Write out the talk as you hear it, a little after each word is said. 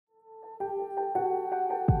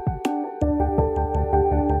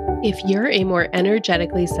If you're a more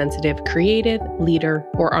energetically sensitive creative, leader,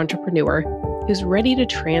 or entrepreneur who's ready to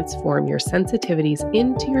transform your sensitivities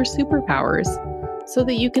into your superpowers so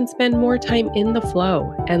that you can spend more time in the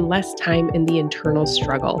flow and less time in the internal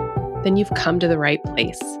struggle, then you've come to the right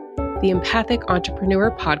place. The Empathic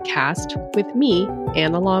Entrepreneur Podcast with me,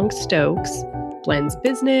 Anna Long Stokes, blends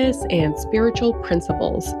business and spiritual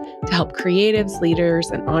principles to help creatives, leaders,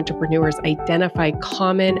 and entrepreneurs identify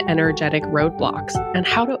common energetic roadblocks and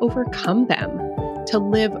how to overcome them to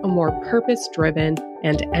live a more purpose-driven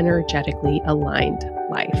and energetically aligned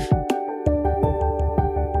life.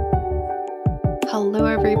 Hello,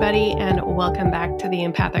 everybody, and welcome back to the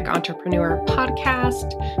Empathic Entrepreneur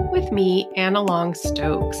Podcast with me, Anna Long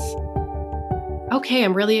Stokes. Okay,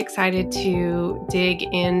 I'm really excited to dig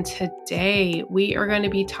in today. We are going to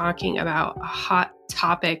be talking about a hot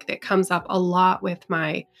topic that comes up a lot with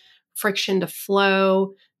my friction to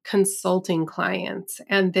flow consulting clients.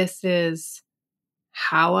 And this is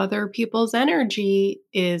how other people's energy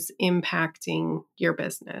is impacting your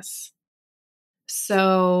business.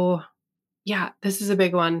 So, yeah, this is a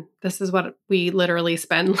big one. This is what we literally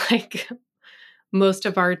spend most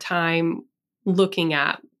of our time looking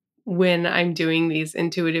at when I'm doing these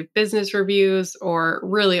intuitive business reviews or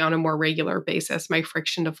really on a more regular basis, my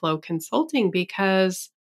friction to flow consulting,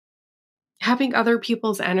 because having other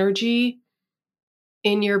people's energy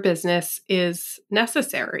in your business is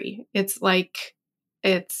necessary. You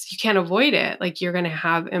can't avoid it. Like, you're going to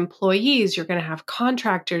have employees, you're going to have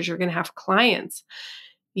contractors, you're going to have clients.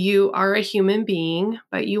 You are a human being,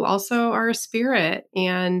 but you also are a spirit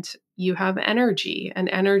and you have energy, and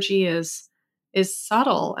energy is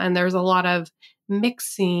subtle. And there's a lot of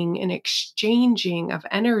mixing and exchanging of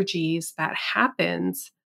energies that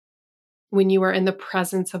happens when you are in the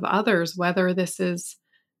presence of others, whether this is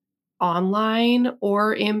online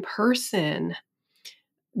or in person.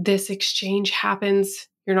 This exchange happens.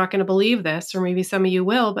 You're not going to believe this, or maybe some of you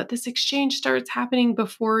will, but this exchange starts happening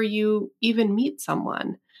before you even meet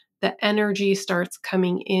someone. The energy starts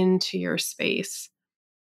coming into your space.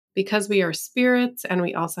 Because we are spirits and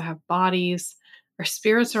we also have bodies, our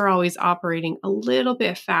spirits are always operating a little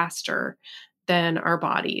bit faster than our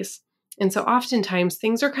bodies. And so oftentimes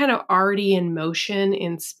things are kind of already in motion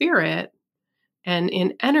in spirit and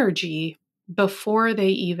in energy before they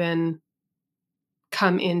even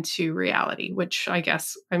come into reality, which I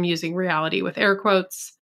guess I'm using reality with air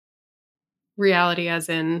quotes, reality as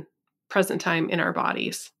in present time in our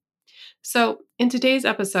bodies. So in today's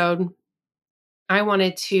episode, I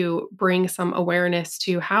wanted to bring some awareness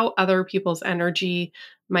to how other people's energy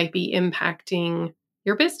might be impacting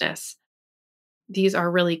your business. These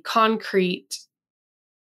are really concrete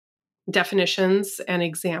definitions and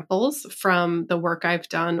examples from the work I've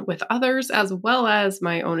done with others, as well as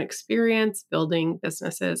my own experience building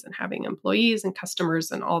businesses and having employees and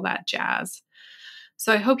customers and all that jazz.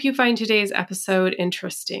 So I hope you find today's episode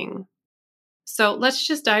interesting. So let's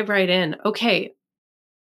just dive right in. Okay.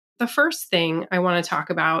 The first thing I want to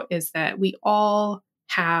talk about is that we all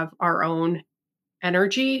have our own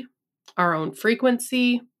energy, our own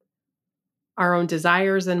frequency, our own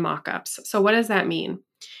desires and mock-ups. So what does that mean?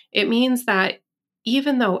 It means that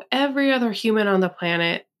even though every other human on the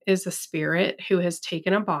planet is a spirit who has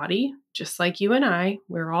taken a body, just like you and I,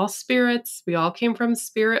 we're all spirits. We all came from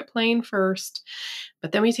spirit plane first,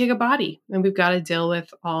 but then we take a body and we've got to deal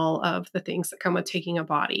with all of the things that come with taking a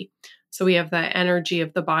body. So we have the energy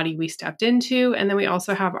of the body we stepped into, and then we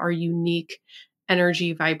also have our unique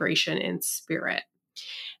energy vibration in spirit.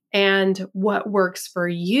 And what works for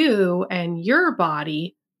you and your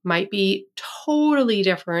body might be totally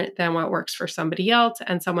different than what works for somebody else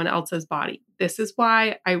and someone else's body. This is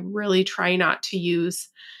why I really try not to use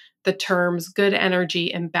the terms good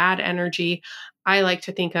energy and bad energy. I like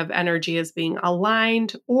to think of energy as being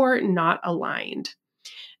aligned or not aligned.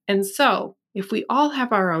 And so, if we all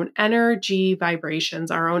have our own energy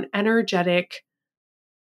vibrations, our own energetic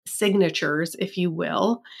signatures, if you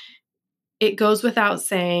will, it goes without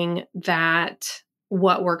saying that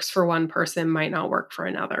what works for one person might not work for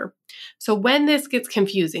another. So when this gets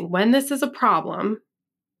confusing, when this is a problem,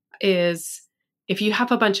 is if you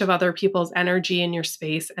have a bunch of other people's energy in your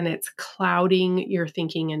space and it's clouding your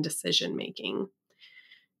thinking and decision making.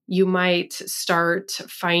 You might start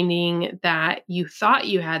finding that you thought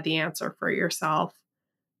you had the answer for yourself,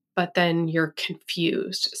 but then you're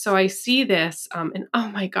confused. So I see this, and oh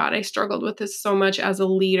my God, I struggled with this so much as a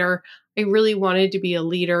leader. I really wanted to be a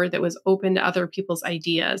leader that was open to other people's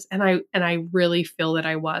ideas. And I really feel that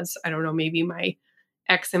I was. I don't know, maybe my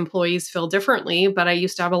ex-employees feel differently, but I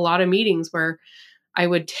used to have a lot of meetings where I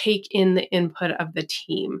would take in the input of the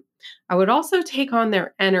team. I would also take on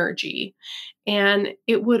their energy. And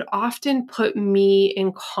it would often put me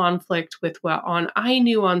in conflict with what I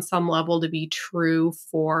knew on some level to be true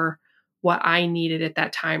for what I needed at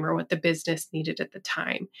that time or what the business needed at the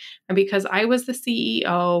time. And because I was the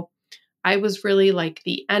CEO, I was really like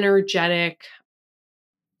the energetic,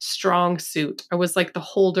 strong suit. I was like the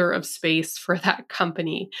holder of space for that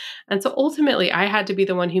company. And so ultimately, I had to be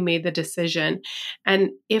the one who made the decision.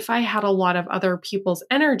 And if I had a lot of other people's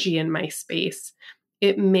energy in my space,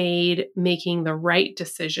 it made making the right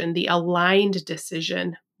decision, the aligned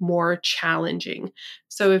decision, more challenging.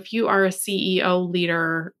 So if you are a CEO,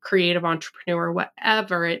 leader, creative entrepreneur,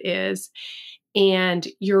 whatever it is, and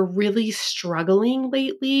you're really struggling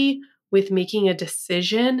lately with making a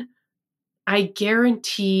decision, I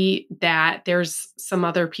guarantee that there's some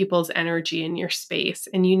other people's energy in your space,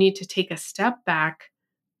 and you need to take a step back,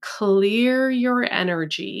 clear your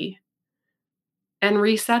energy, and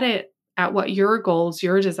reset it at what your goals,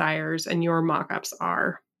 your desires, and your mockups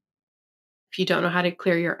are. If you don't know how to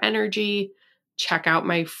clear your energy, check out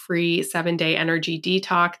my free 7-day energy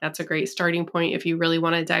detox. That's a great starting point. If you really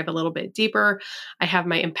want to dive a little bit deeper, I have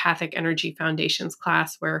my Empathic Energy Foundations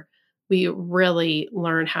class where we really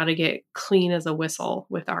learn how to get clean as a whistle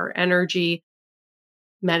with our energy,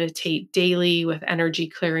 meditate daily with energy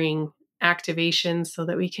clearing activations so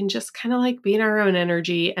that we can just kind of like be in our own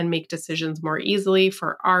energy and make decisions more easily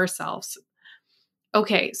for ourselves.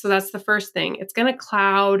 Okay, so that's the first thing. It's going to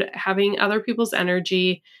cloud having other people's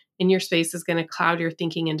energy in your space is going to cloud your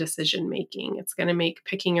thinking and decision making. It's going to make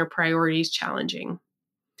picking your priorities challenging.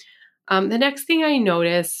 The next thing I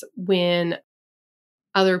notice when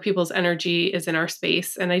other people's energy is in our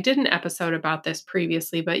space, and I did an episode about this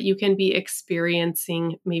previously, but you can be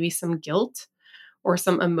experiencing maybe some guilt or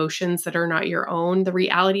some emotions that are not your own. The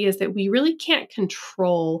reality is that we really can't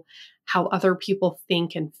control how other people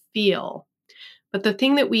think and feel. But the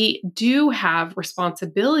thing that we do have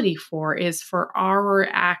responsibility for is for our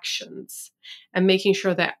actions and making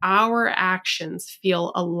sure that our actions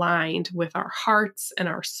feel aligned with our hearts and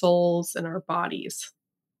our souls and our bodies.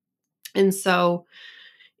 And so,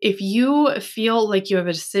 if you feel like you have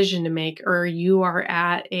a decision to make or you are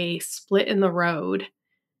at a split in the road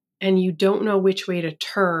and you don't know which way to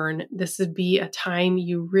turn, this would be a time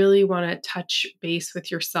you really want to touch base with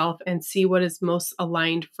yourself and see what is most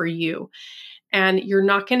aligned for you. And you're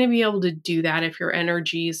not going to be able to do that if your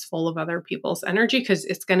energy is full of other people's energy, because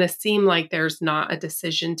it's going to seem like there's not a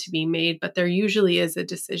decision to be made, but there usually is a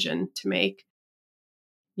decision to make.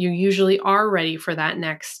 You usually are ready for that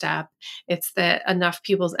next step. It's that enough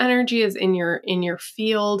people's energy is in your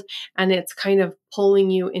field, and it's kind of pulling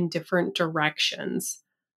you in different directions.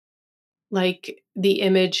 Like the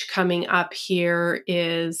image coming up here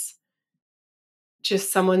is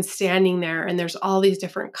just someone standing there, and there's all these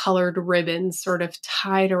different colored ribbons sort of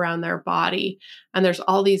tied around their body, and there's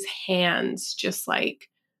all these hands just like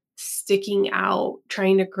sticking out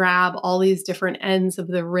trying to grab all these different ends of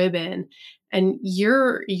the ribbon, and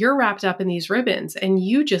you're wrapped up in these ribbons and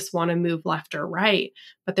you just want to move left or right,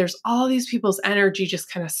 but there's all these people's energy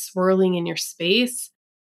just kind of swirling in your space,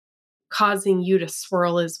 causing you to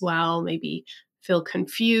swirl as well, maybe feel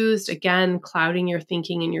confused, again clouding your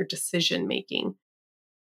thinking and your decision making.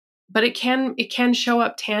 But it can show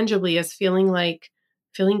up tangibly as feeling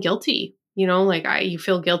guilty, like you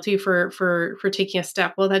feel guilty for taking a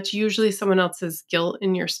step. Well, that's usually someone else's guilt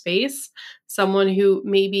in your space, someone who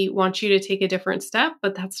maybe wants you to take a different step,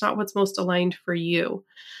 but that's not what's most aligned for you.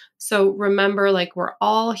 So remember, like, we're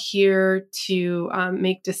all here to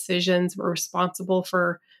make decisions. We're responsible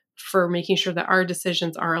for making sure that our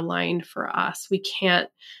decisions are aligned for us. We can't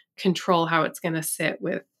control how it's going to sit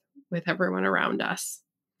with everyone around us.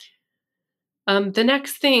 The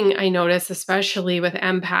next thing I notice, especially with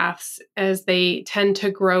empaths, as they tend to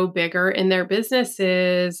grow bigger in their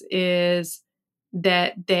businesses, is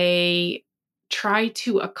that they try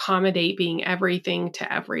to accommodate being everything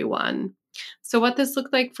to everyone. So, what this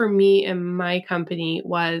looked like for me in my company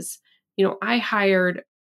was, I hired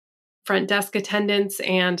front desk attendants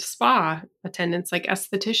and spa attendants, like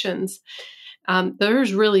estheticians.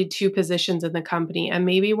 There's really two positions in the company and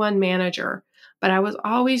maybe one manager, but I was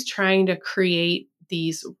always trying to create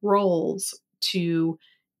these roles to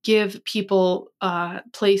give people a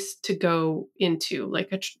place to go into,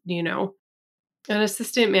 like an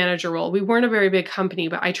assistant manager role. We weren't a very big company,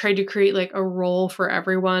 but I tried to create like a role for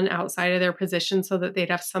everyone outside of their position so that they'd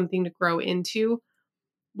have something to grow into,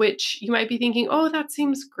 which you might be thinking, oh, that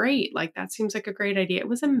seems great. Like that seems like a great idea. It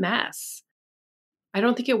was a mess. I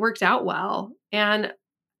don't think it worked out well. And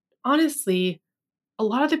honestly, a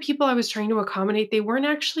lot of the people I was trying to accommodate, they weren't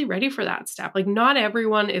actually ready for that step. Like, not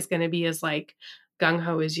everyone is going to be as like gung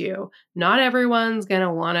ho as you. Not everyone's going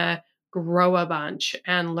to want to grow a bunch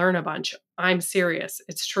and learn a bunch. I'm serious.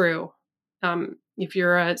 It's true. If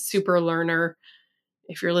you're a super learner,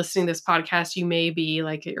 if you're listening to this podcast, you may be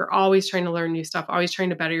like, you're always trying to learn new stuff, always trying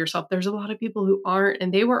to better yourself. There's a lot of people who aren't,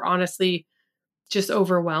 and they were honestly just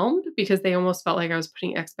overwhelmed because they almost felt like I was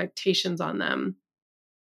putting expectations on them.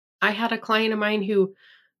 I had a client of mine who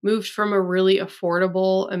moved from a really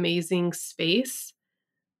affordable, amazing space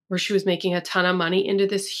where she was making a ton of money into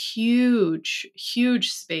this huge,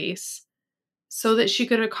 huge space so that she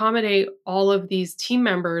could accommodate all of these team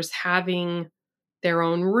members having their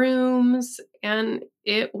own rooms. And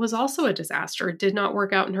it was also a disaster. It did not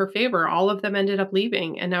work out in her favor. All of them ended up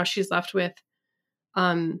leaving. And now she's left with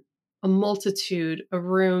um, a multitude of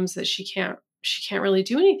rooms that she can't really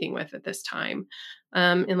do anything with at this time,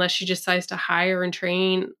 unless she decides to hire and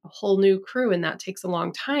train a whole new crew, and that takes a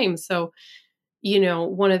long time. So,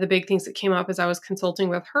 one of the big things that came up as I was consulting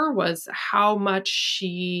with her was how much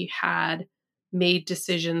she had made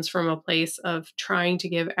decisions from a place of trying to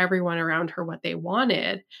give everyone around her what they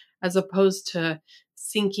wanted, as opposed to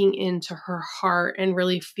sinking into her heart and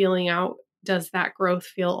really feeling out, does that growth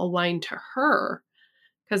feel aligned to her?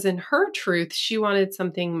 Because in her truth, she wanted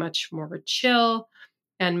something much more chill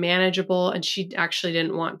and manageable, and she actually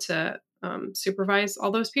didn't want to supervise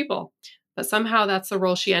all those people. But somehow that's the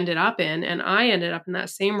role she ended up in, and I ended up in that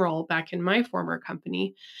same role back in my former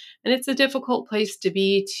company. And it's a difficult place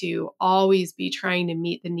to always be trying to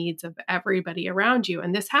meet the needs of everybody around you.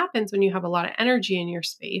 And this happens when you have a lot of energy in your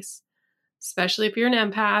space, especially if you're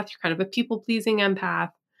an empath, you're kind of a people-pleasing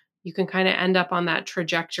empath. You can kind of end up on that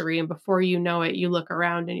trajectory. And before you know it, you look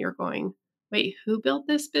around and you're going, wait, who built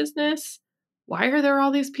this business? Why are there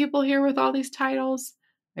all these people here with all these titles?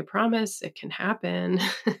 I promise it can happen.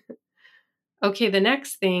 Okay, the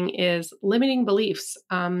next thing is limiting beliefs.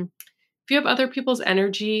 If you have other people's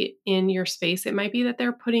energy in your space, it might be that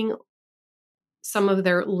they're putting some of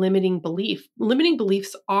their limiting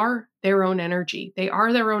beliefs are their own energy. They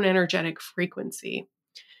are their own energetic frequency.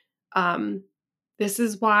 Um, this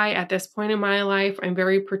is why at this point in my life, I'm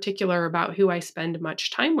very particular about who I spend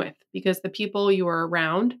much time with, because the people you are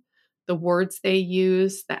around, the words they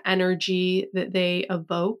use, the energy that they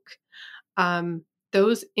evoke, um,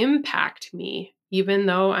 those impact me, even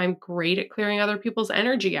though I'm great at clearing other people's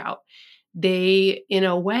energy out. They, in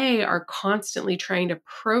a way, are constantly trying to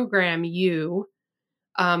program you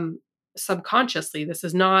um, subconsciously.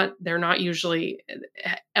 They're not usually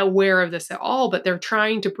aware of this at all, but they're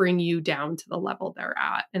trying to bring you down to the level they're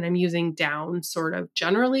at. And I'm using down sort of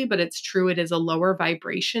generally, but it's true. It is a lower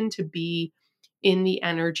vibration to be in the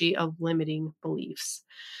energy of limiting beliefs.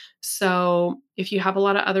 So if you have a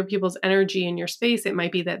lot of other people's energy in your space, it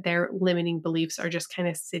might be that their limiting beliefs are just kind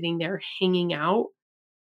of sitting there hanging out.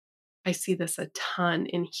 I see this a ton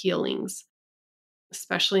in healings,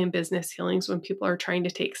 especially in business healings when people are trying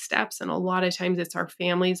to take steps. And a lot of times it's our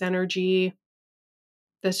family's energy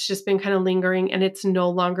that's just been kind of lingering and it's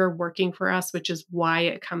no longer working for us, which is why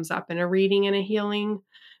it comes up in a reading and a healing,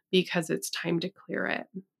 because it's time to clear it.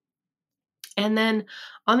 And then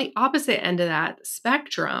on the opposite end of that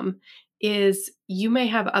spectrum is you may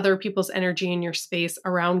have other people's energy in your space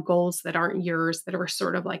around goals that aren't yours, that are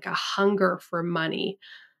sort of like a hunger for money.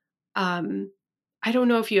 Um, I don't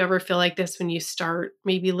know if you ever feel like this when you start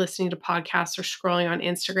maybe listening to podcasts or scrolling on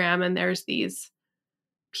Instagram, and there's these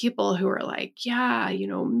people who are like, yeah,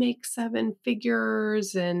 make seven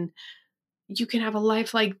figures and you can have a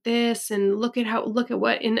life like this. And look at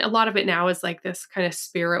what, and a lot of it now is like this kind of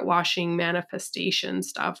spirit washing manifestation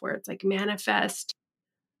stuff where it's like manifest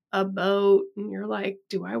a boat. And you're like,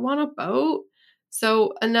 do I want a boat?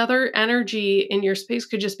 So another energy in your space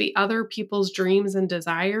could just be other people's dreams and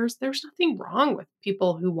desires. There's nothing wrong with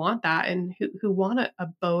people who want that and who want a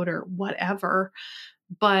boat or whatever.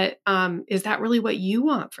 But is that really what you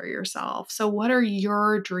want for yourself? So what are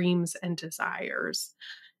your dreams and desires?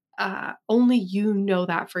 Only you know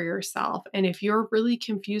that for yourself. And if you're really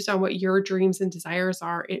confused on what your dreams and desires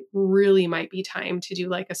are, it really might be time to do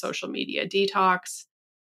like a social media detox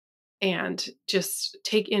and just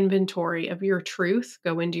take inventory of your truth,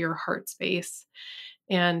 go into your heart space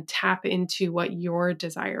and tap into what your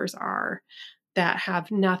desires are that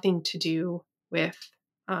have nothing to do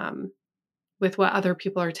um, with what other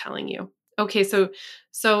people are telling you. Okay,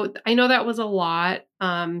 so I know that was a lot,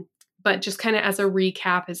 but just kind of as a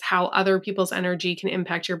recap is how other people's energy can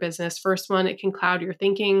impact your business. First one, it can cloud your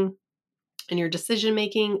thinking and your decision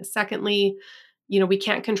making. Secondly, We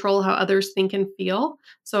can't control how others think and feel.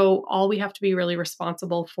 So all we have to be really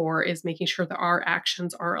responsible for is making sure that our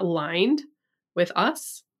actions are aligned with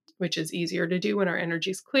us, which is easier to do when our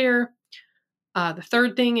energy is clear. The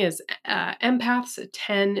third thing is empaths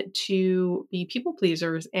tend to be people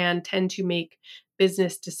pleasers and tend to make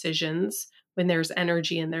business decisions when there's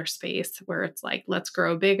energy in their space, where it's like, let's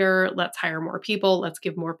grow bigger, let's hire more people, let's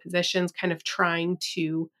give more positions, kind of trying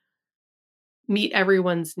to meet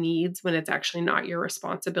everyone's needs when it's actually not your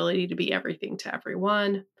responsibility to be everything to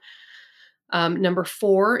everyone. Number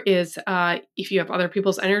 4 is if you have other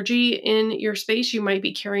people's energy in your space, you might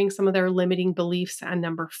be carrying some of their limiting beliefs. And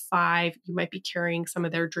number 5, you might be carrying some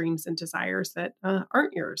of their dreams and desires that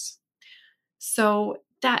aren't yours. So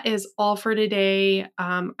that is all for today.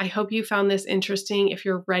 I hope you found this interesting. If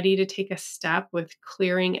you're ready to take a step with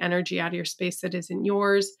clearing energy out of your space that isn't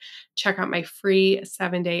yours, check out my free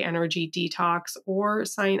 7-day energy detox or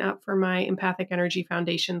sign up for my Empathic Energy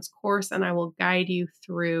Foundations course, and I will guide you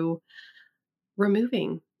through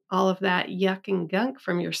removing all of that yuck and gunk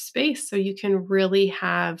from your space so you can really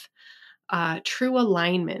have true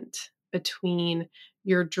alignment between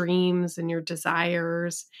your dreams and your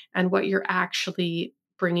desires and what you're actually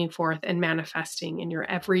bringing forth and manifesting in your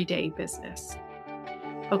everyday business.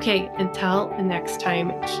 Okay, until next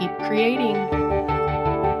time, keep creating.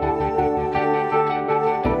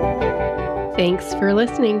 Thanks for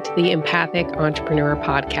listening to the Empathic Entrepreneur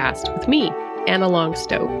Podcast with me, Anna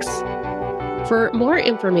Long-Stokes. For more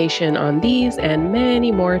information on these and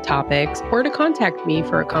many more topics, or to contact me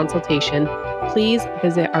for a consultation, please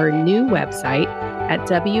visit our new website at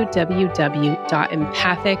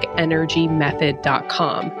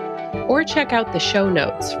www.empathicenergymethod.com, or check out the show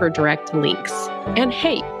notes for direct links. And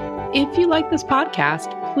hey, if you like this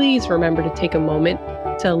podcast, please remember to take a moment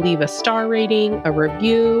to leave a star rating, a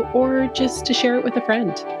review, or just to share it with a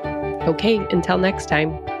friend. Okay, until next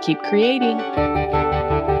time, keep creating.